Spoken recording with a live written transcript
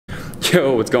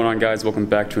Yo, what's going on, guys? Welcome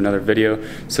back to another video.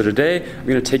 So today I'm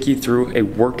going to take you through a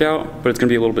workout, but it's going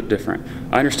to be a little bit different.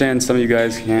 I understand some of you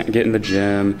guys can't get in the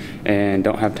gym and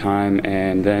don't have time,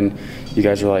 and then you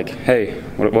guys are like, hey,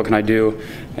 what can I do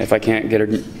if I can't get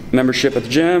a membership at the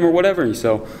gym or whatever?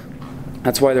 So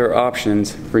that's why there are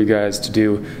options for you guys to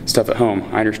do stuff at home.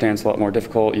 I understand it's a lot more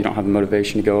difficult. You don't have the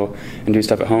motivation to go and do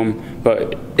stuff at home.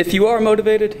 But if you are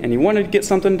motivated and you want to get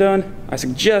something done, I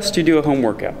suggest you do a home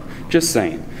workout. Just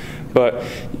saying. But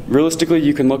realistically,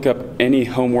 you can look up any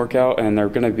home workout and they're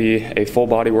going to be a full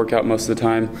body workout most of the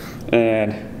time.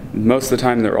 And most of the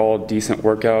time they're all decent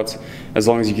workouts as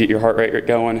long as you get your heart rate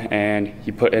going and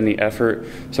you put in the effort.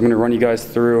 So I'm going to run you guys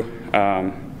through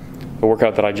a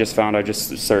workout that I just found. I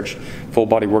just searched full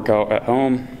body workout at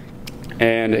home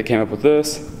and it came up with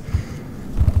this.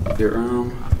 Your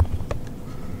arm.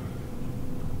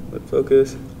 Let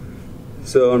focus.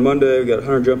 So on Monday we got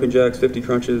 100 jumping jacks, 50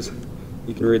 crunches.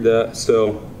 You can read that.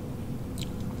 So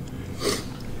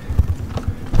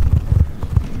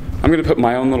I'm gonna put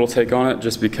my own little take on it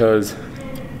just because,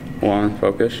 hold on,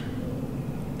 focus.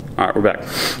 All right, we're back.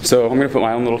 So I'm gonna put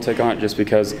my own little take on it just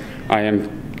because I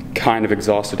am kind of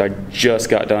exhausted. I just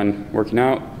got done working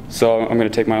out. So I'm gonna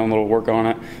take my own little work on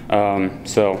it.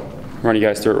 So run you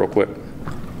guys through it real quick.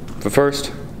 But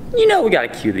first, you know we gotta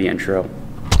cue the intro.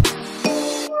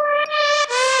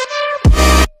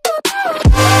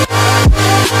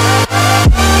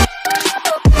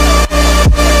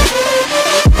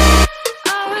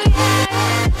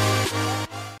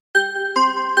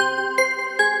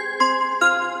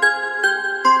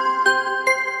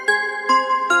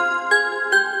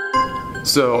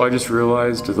 So I just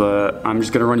realized that I'm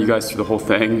just gonna run you guys through the whole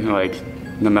thing, like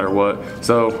no matter what.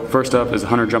 So first up is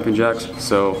 100 jumping jacks.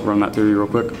 So run that through you real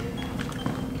quick.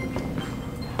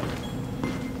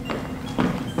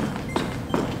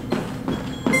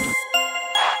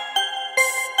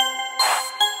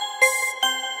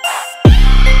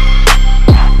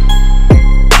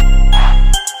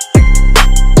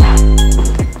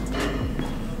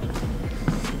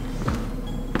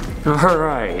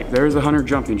 Alright, there's 100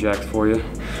 jumping jacks for you.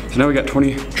 So now we got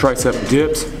 20 tricep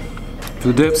dips. For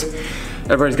the dips,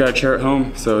 everybody's got a chair at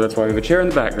home, so that's why we have a chair in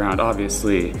the background,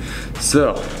 obviously.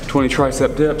 So, 20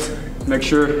 tricep dips. Make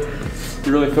sure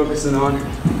you're really focusing on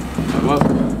my muscle.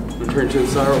 I'm gonna turn to the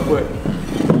side real quick.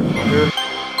 Here.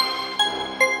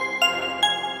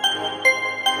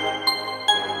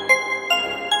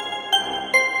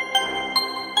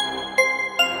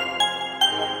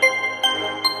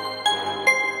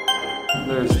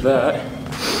 There's that.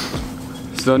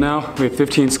 So now we have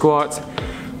 15 squats.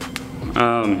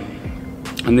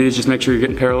 And these, just make sure you're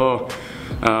getting parallel.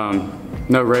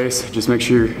 No race, just make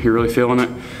sure you're really feeling it.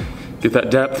 Get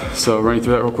that depth, so run you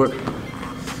through that real quick.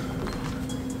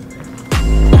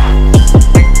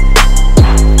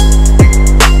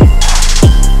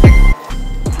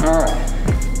 All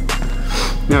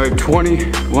right. Now we have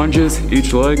 20 lunges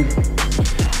each leg.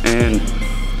 And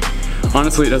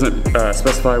honestly, it doesn't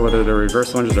specify whether they're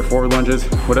reverse lunges or forward lunges,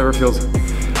 whatever feels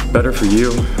better for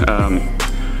you.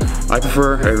 I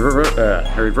prefer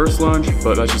a reverse lunge,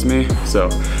 but that's just me. So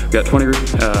we got 20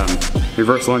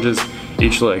 reverse lunges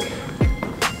each leg.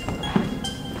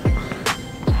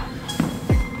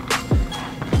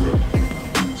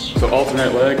 So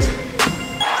alternate legs.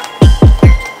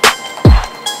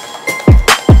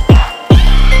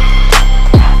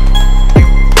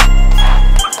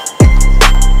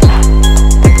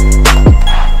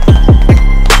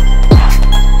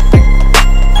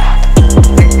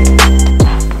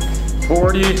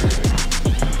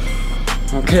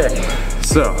 Okay,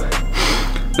 so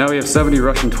now we have 70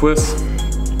 Russian twists.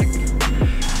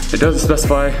 It doesn't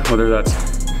specify whether that's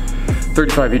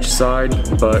 35 each side,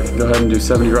 but go ahead and do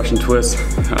 70 Russian twists,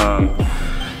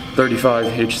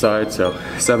 35 each side, so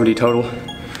 70 total.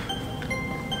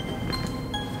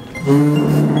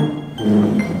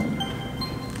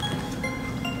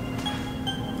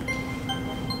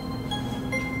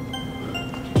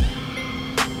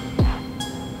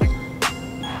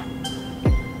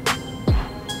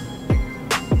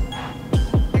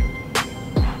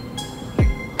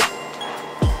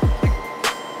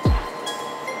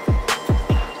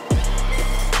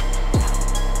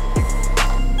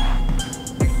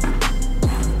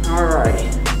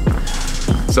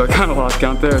 So I kind of lost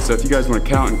count there, so if you guys want to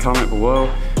count and comment below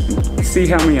and see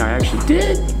how many I actually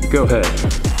did, go ahead.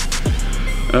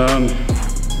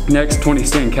 Next, 20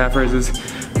 standing calf raises.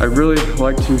 I really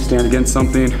like to stand against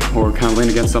something or kind of lean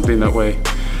against something, that way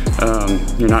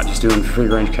you're not just doing free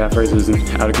range calf raises and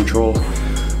out of control,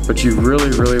 but you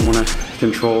really want to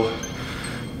control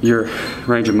your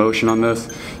range of motion on this.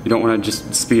 You don't want to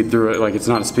just speed through it like it's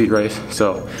not a speed race.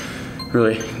 So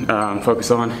really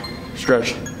focus on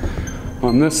stretch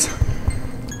on this.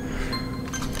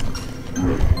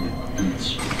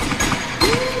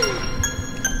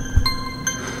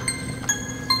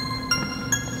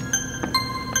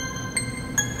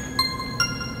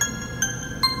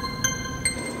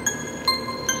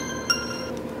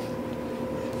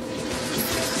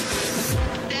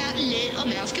 That little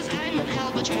mouse, 'cause I'm an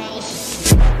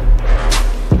albatross.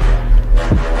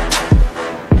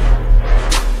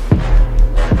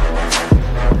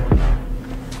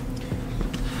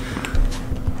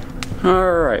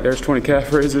 Alright, there's 20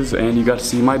 calf raises, and you got to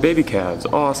see my baby calves.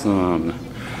 Awesome.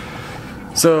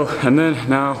 So, and then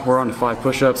now we're on to 5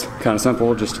 push-ups. Kind of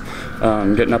simple, just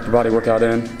getting upper body workout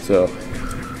in. So.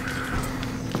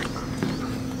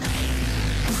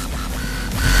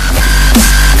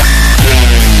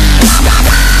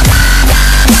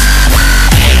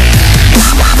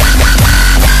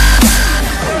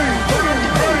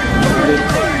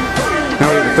 Now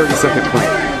we have a 30-second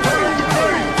plank.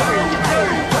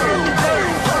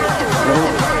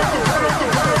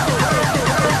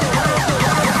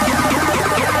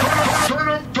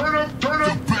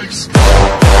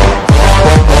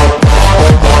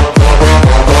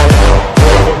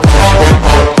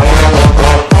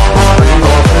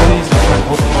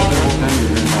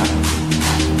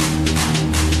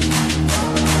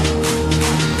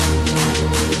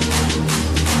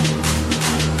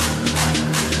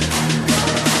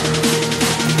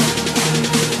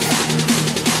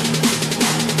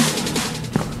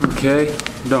 Okay,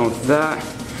 done with that.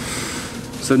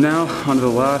 So now onto the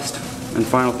last and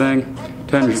final thing,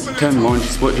 10 lunge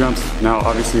split jumps. Now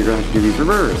obviously you're going to have to do these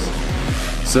reverse.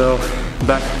 So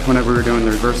back whenever we were doing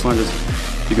the reverse lunges,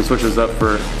 you can switch those up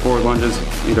for forward lunges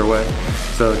either way.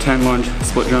 So 10 lunge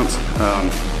split jumps,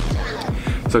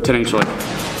 so 10 each leg.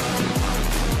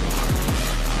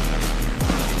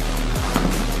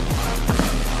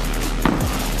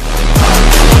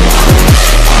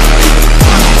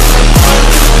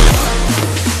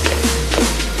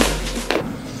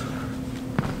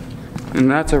 And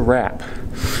that's a wrap.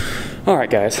 All right,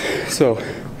 guys, so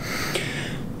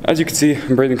as you can see,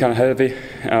 I'm breathing kind of heavy.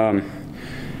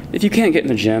 If you can't get in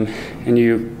the gym and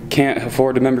you can't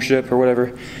afford a membership or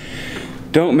whatever,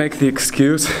 don't make the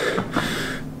excuse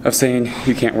of saying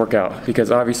you can't work out, because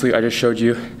obviously I just showed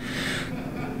you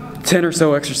 10 or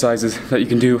so exercises that you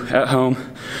can do at home,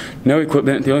 no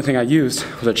equipment. The only thing I used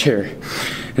was a chair,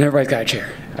 and everybody's got a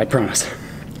chair, I promise.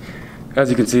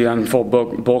 As you can see, I'm in full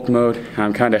bulk mode.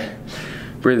 I'm kind of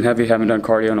breathing heavy, haven't done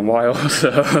cardio in a while,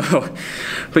 so.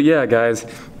 But yeah, guys,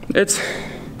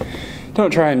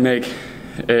 don't try and make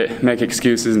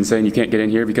excuses and saying you can't get in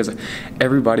here, because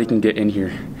everybody can get in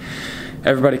here.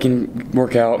 Everybody can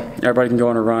work out, everybody can go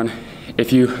on a run.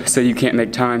 If you say you can't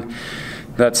make time,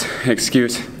 that's an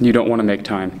excuse. You don't want to make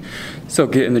time. So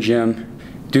get in the gym,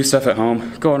 do stuff at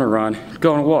home, go on a run,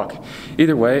 go on a walk.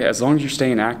 Either way, as long as you're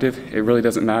staying active, it really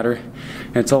doesn't matter.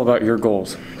 And it's all about your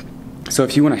goals. So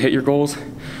if you want to hit your goals,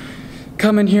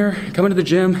 come in here, come into the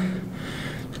gym,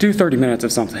 do 30 minutes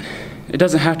of something. It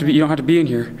doesn't have to be, you don't have to be in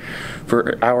here for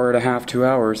an hour and a half, 2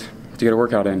 hours to get a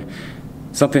workout in.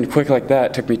 Something quick like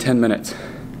that took me 10 minutes.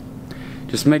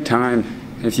 Just make time.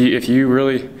 If you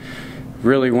really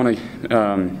want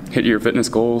to hit your fitness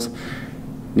goals,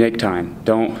 make time.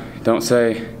 Don't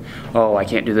say, oh, I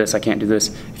can't do this, I can't do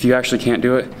this. If you actually can't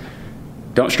do it,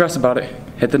 don't stress about it.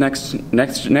 Hit the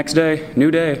next day,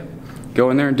 new day. Go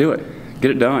in there and do it.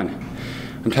 Get it done.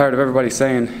 I'm tired of everybody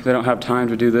saying they don't have time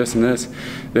to do this and this.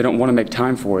 They don't want to make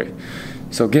time for it.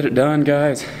 So get it done,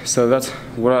 guys. So that's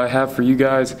what I have for you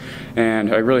guys,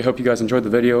 and I really hope you guys enjoyed the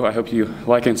video. I hope you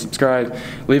like and subscribe.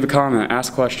 Leave a comment,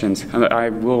 ask questions, and I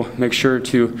will make sure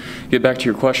to get back to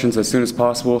your questions as soon as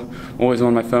possible. Always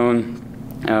on my phone.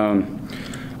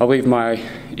 I'll leave my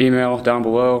email down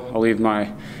below. I'll leave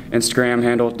my Instagram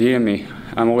handle. DM me.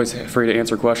 I'm always free to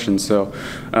answer questions. So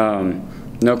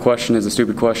no question is a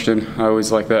stupid question. I always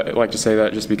like to say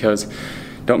that, just because.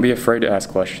 Don't be afraid to ask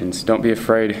questions. Don't be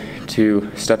afraid to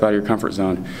step out of your comfort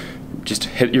zone. Just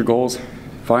hit your goals,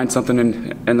 find something in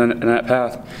that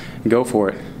path, and go for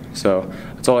it. So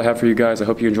that's all I have for you guys. I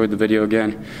hope you enjoyed the video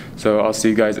again. So I'll see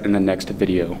you guys in the next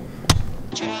video.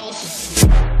 Charles.